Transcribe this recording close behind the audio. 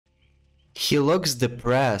He looks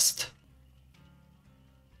depressed.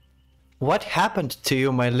 What happened to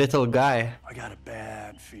you, my little guy? I got a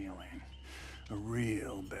bad feeling. A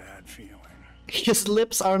real bad feeling. His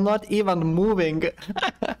lips are not even moving. Hey,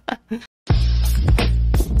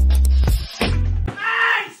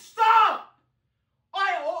 stop!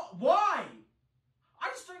 Why? I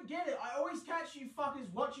just don't get it. I always catch you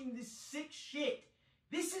fuckers watching this sick shit.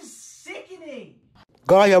 This is sickening.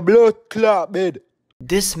 Got your blood clot, man.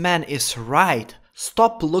 This man is right.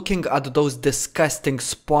 Stop looking at those disgusting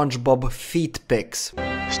SpongeBob feet pics.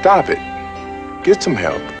 Stop it. Get some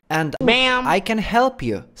help. And bam, I can help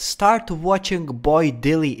you. Start watching Boy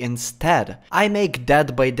Dilly instead. I make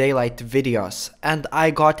Dead by Daylight videos and I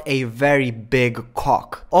got a very big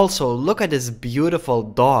cock. Also, look at this beautiful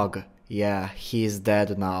dog. Yeah, he's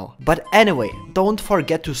dead now. But anyway, don't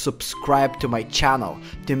forget to subscribe to my channel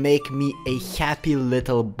to make me a happy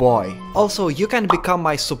little boy. Also, you can become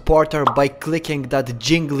my supporter by clicking that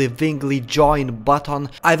jingly wingly join button.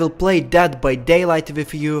 I will play Dead by Daylight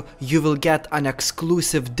with you, you will get an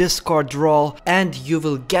exclusive Discord role, and you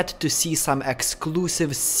will get to see some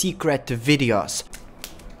exclusive secret videos.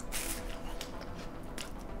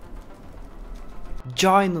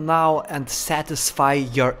 Join now and satisfy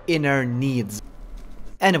your inner needs.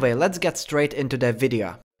 Anyway, let's get straight into the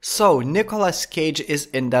video. So, Nicolas Cage is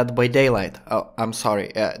in Dead by Daylight. Oh, I'm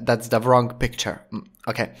sorry, that's the wrong picture.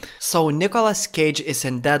 Okay. So, Nicolas Cage is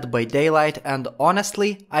in Dead by Daylight, and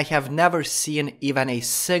honestly, I have never seen even a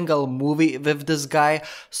single movie with this guy,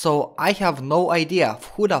 so I have no idea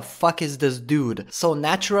who the fuck is this dude. So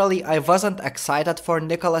naturally, I wasn't excited for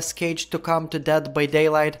Nicolas Cage to come to Dead by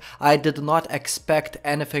Daylight. I did not expect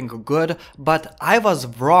anything good, but I was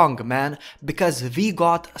wrong, man, because we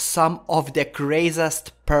got some of the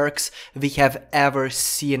craziest perks we have ever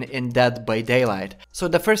seen in Dead by Daylight. So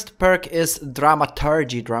the first perk is Dramaturgy.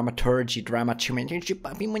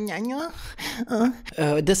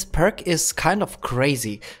 This perk is kind of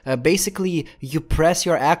crazy. Basically, you press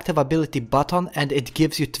your active ability button and it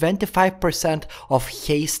gives you 25% of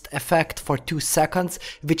haste effect for 2 seconds,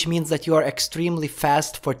 which means that you are extremely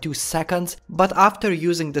fast for 2 seconds. But after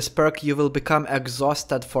using this perk, you will become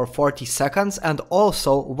exhausted for 40 seconds, and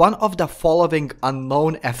also one of the following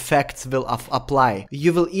unknown effects will apply.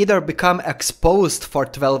 You will either become exposed for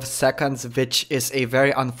 12 seconds, which is a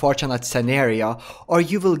very unfortunate scenario, or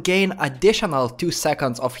you will gain additional 2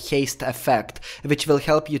 seconds of haste effect, which will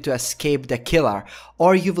help you to escape the killer,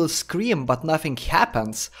 or you will scream but nothing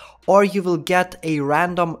happens, or you will get a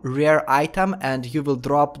random rare item and you will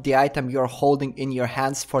drop the item you're holding in your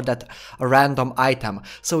hands for that random item.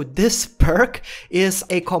 So this perk is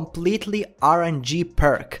a completely RNG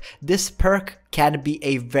perk. This perk can be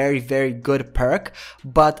a very good perk,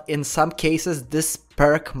 but in some cases this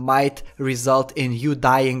perk might result in you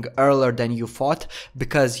dying earlier than you thought,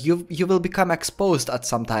 because you will become exposed at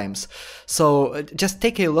some times. So just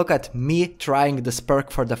take a look at me trying this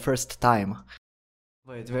perk for the first time.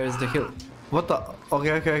 Wait, where is the hill? What the?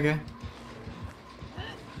 Okay.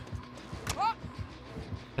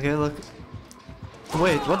 Okay, look.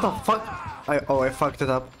 Wait, what the fuck? I fucked it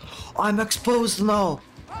up. I'm exposed now!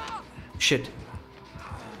 Shit.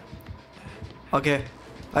 Okay.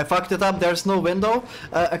 I fucked it up, there's no window.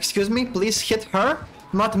 Excuse me, please hit her,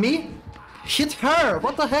 not me. Hit her!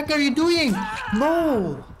 What the heck are you doing?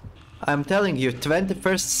 No! I'm telling you,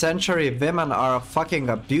 21st century women are fucking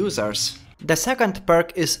abusers. The second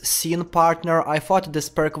perk is Scene Partner. I thought this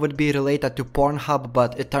perk would be related to Pornhub,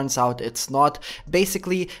 but it turns out it's not.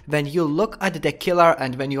 Basically, when you look at the killer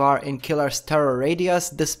and when you are in killer's terror radius,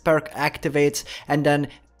 this perk activates, and then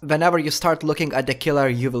whenever you start looking at the killer,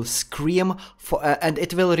 you will scream and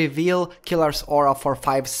it will reveal killer's aura for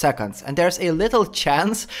 5 seconds. And there's a little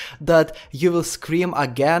chance that you will scream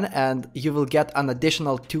again and you will get an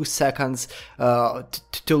additional 2 seconds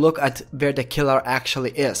to look at where the killer actually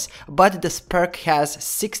is. But this perk has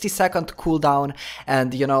 60-second cooldown,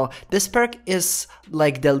 and you know, this perk is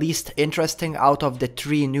like the least interesting out of the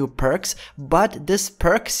 3 new perks, but this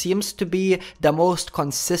perk seems to be the most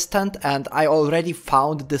consistent, and I already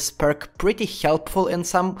found this perk pretty helpful in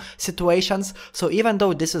some situations. So even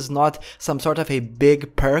though this is not some sort of a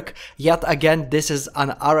big perk, yet again this is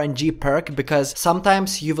an RNG perk, because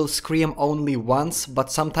sometimes you will scream only once, but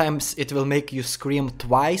sometimes it will make you scream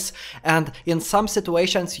twice, and in some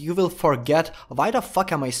situations you will forget, why the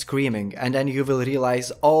fuck am I screaming? And then you will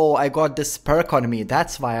realize, oh, I got this perk on me,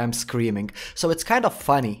 that's why I'm screaming. So it's kind of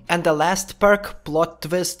funny. And the last perk, Plot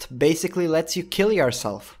Twist, basically lets you kill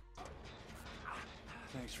yourself.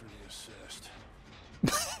 Thanks for the assist.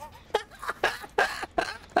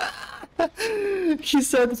 He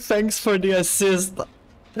said thanks for the assist.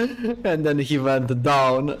 And then he went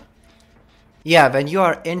down. Yeah, when you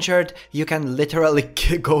are injured, you can literally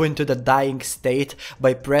go into the dying state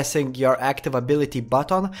by pressing your active ability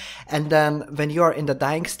button. And then when you are in the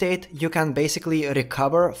dying state, you can basically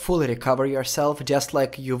recover, fully recover yourself, just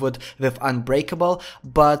like you would with Unbreakable.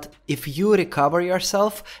 But if you recover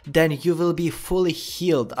yourself, then you will be fully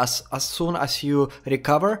healed as soon as you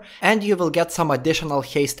recover, and you will get some additional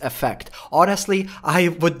haste effect. Honestly, I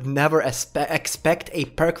would never expect a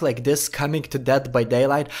perk like this coming to Dead by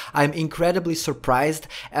Daylight. I'm incredibly surprised,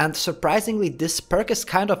 and surprisingly this perk is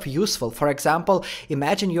kind of useful. For example,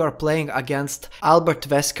 imagine you are playing against Albert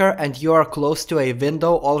Wesker and you are close to a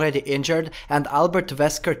window, already injured, and Albert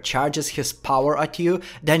Wesker charges his power at you.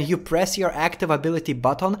 Then you press your active ability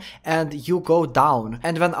button and you go down,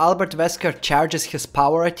 and when Albert Wesker charges his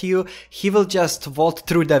power at you, he will just vault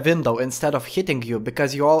through the window instead of hitting you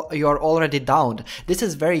because you're already downed. This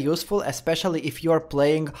is very useful, especially if you are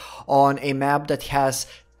playing on a map that has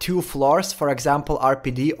 2 floors, for example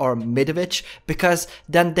RPD or Midwich, because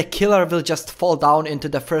then the killer will just fall down into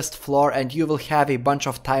the first floor and you will have a bunch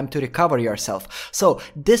of time to recover yourself. So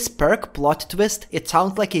this perk, Plot Twist, it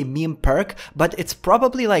sounds like a meme perk, but it's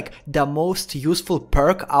probably like the most useful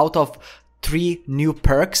perk out of 3 new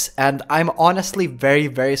perks, and I'm honestly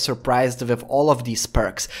very surprised with all of these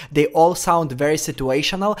perks. They all sound very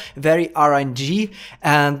situational, very RNG,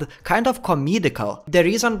 and kind of comedical. The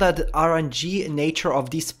reason that RNG nature of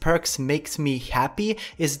these perks makes me happy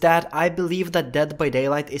is that I believe that Dead by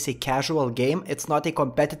Daylight is a casual game, it's not a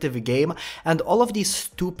competitive game, and all of these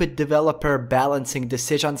stupid developer balancing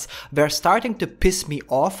decisions were starting to piss me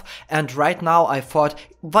off, and right now I thought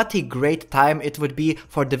what a great time it would be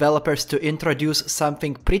for developers to introduce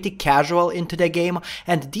something pretty casual into the game.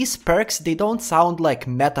 And these perks, they don't sound like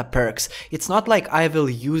meta perks. It's not like I will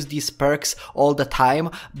use these perks all the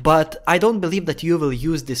time, but I don't believe that you will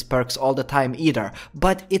use these perks all the time either.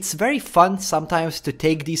 But it's very fun sometimes to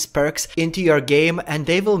take these perks into your game, and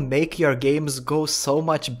they will make your games go so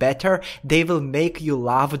much better. They will make you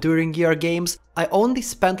laugh during your games. I only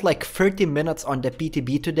spent like 30 minutes on the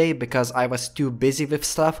PTB today because I was too busy with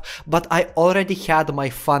stuff, but I already had my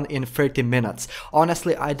fun in 30 minutes.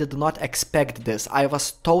 Honestly, I did not expect this. I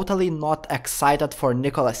was totally not excited for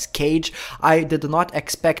Nicolas Cage. I did not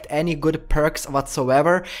expect any good perks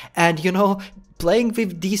whatsoever, and you know, playing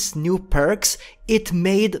with these new perks, it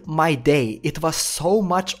made my day. It was so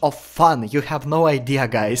much of fun, you have no idea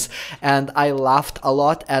guys, and I laughed a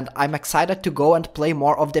lot, and I'm excited to go and play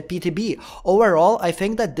more of the PTB. Overall, I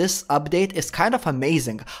think that this update is kind of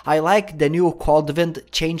amazing. I like the new Cold Wind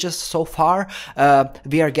changes so far.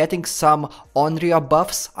 We are getting some Onryo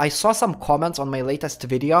buffs. I saw some comments on my latest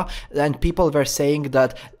video and people were saying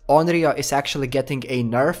that Onryo is actually getting a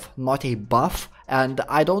nerf, not a buff. And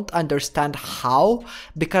I don't understand how,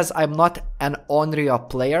 because I'm not an Onryo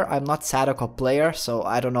player, I'm not Sadako player, so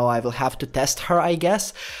I don't know, I will have to test her, I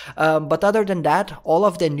guess. But other than that, all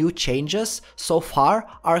of the new changes so far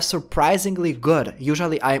are surprisingly good.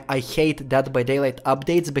 Usually I hate Dead by Daylight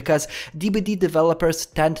updates because DBD developers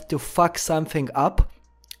tend to fuck something up.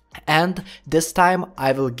 And this time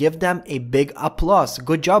I will give them a big applause.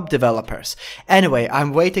 Good job, developers. Anyway,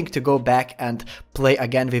 I'm waiting to go back and play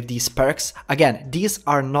again with these perks. Again, these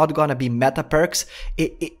are not gonna be meta perks.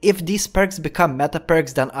 If these perks become meta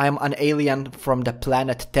perks, then I'm an alien from the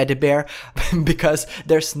planet Teddy Bear because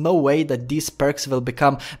there's no way that these perks will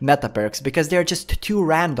become meta perks because they're just too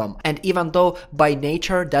random. And even though by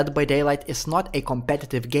nature Dead by Daylight is not a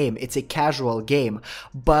competitive game, it's a casual game,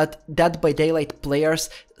 but Dead by Daylight players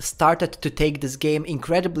started to take this game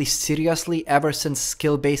incredibly seriously ever since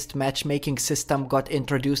skill-based matchmaking system got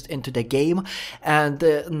introduced into the game. And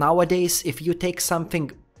nowadays, if you take something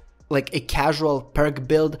like a casual perk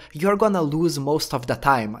build, you're gonna lose most of the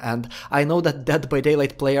time. And I know that Dead by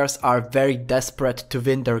Daylight players are very desperate to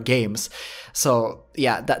win their games. So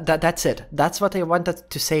yeah, that's it. That's what I wanted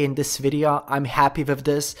to say in this video. I'm happy with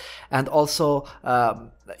this. And also,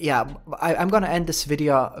 yeah, I'm gonna end this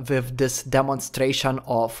video with this demonstration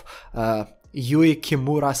of Yui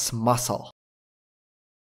Kimura's muscle.